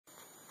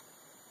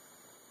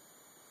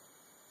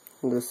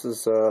This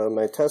is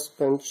my test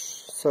bench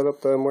setup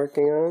that I'm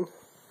working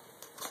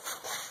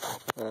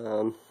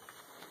on.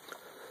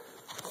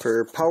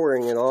 For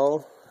powering it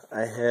all,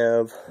 I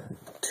have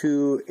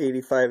two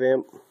 85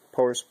 amp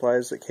power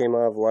supplies that came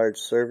out of a large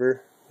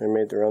server. They're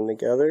made to run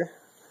together.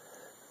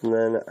 And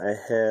then I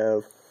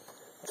have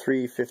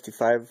three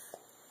 55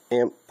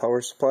 amp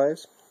power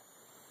supplies.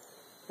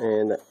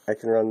 And I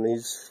can run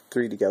these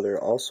three together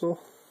also.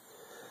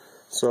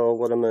 So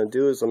what I'm going to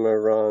do is I'm going to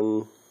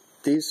run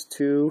these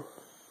two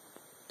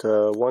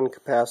to one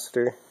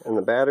capacitor and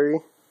the battery,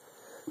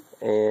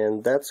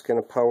 and that's going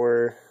to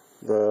power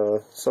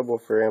the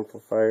subwoofer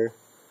amplifier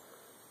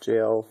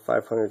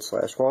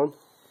JL500/1.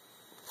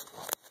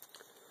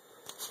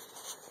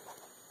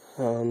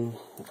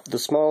 The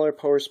smaller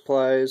power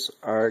supplies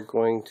are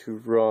going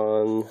to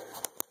run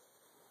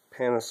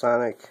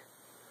Panasonic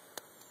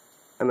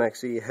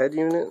MXE head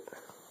unit,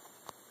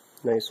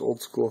 nice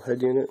old school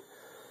head unit.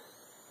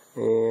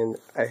 And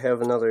I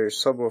have another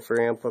subwoofer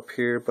amp up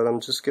here, but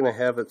I'm just going to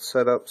have it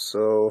set up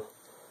so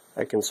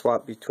I can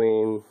swap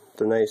between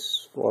the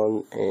nice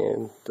one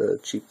and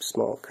the cheap,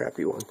 small,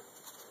 crappy one.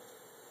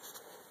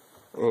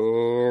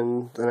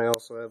 And then I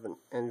also have an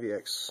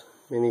NVX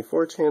Mini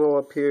 4-channel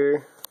up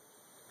here.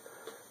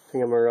 I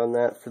think I'm going to run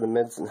that for the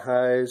mids and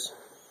highs.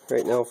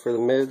 Right now for the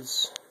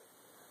mids,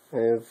 I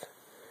have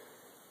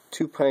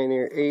two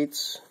Pioneer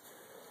 8s.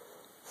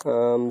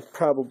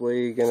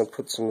 Probably going to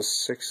put some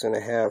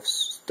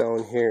 6.5s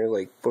down here,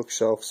 like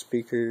bookshelf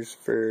speakers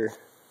for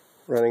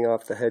running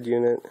off the head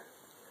unit.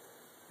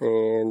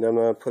 And I'm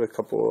going to put a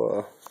couple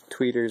of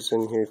tweeters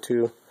in here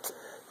too.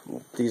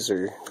 These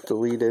are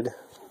deleted.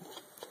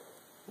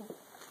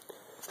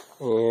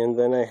 And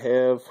then I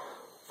have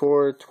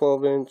four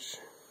 12-inch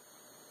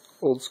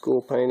old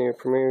school Pioneer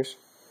Premiers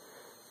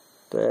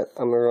that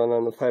I'm going to run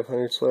on the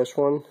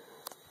 500/1.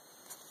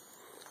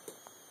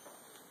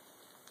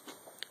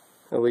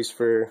 At least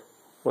for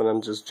when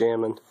I'm just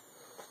jamming,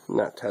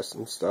 not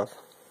testing stuff.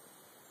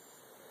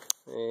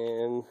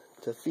 And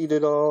to feed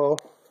it all,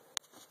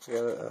 I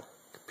got a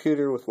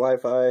computer with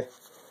Wi-Fi. I'm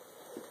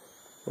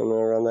going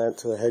to run that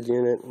to the head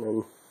unit, and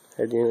then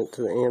head unit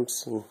to the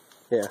amps, and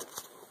yeah.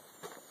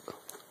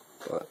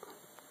 But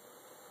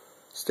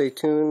stay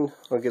tuned.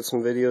 I'll get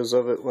some videos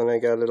of it when I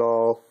got it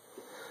all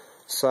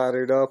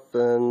soldered up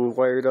and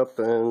wired up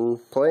and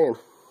playing.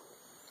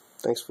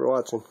 Thanks for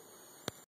watching.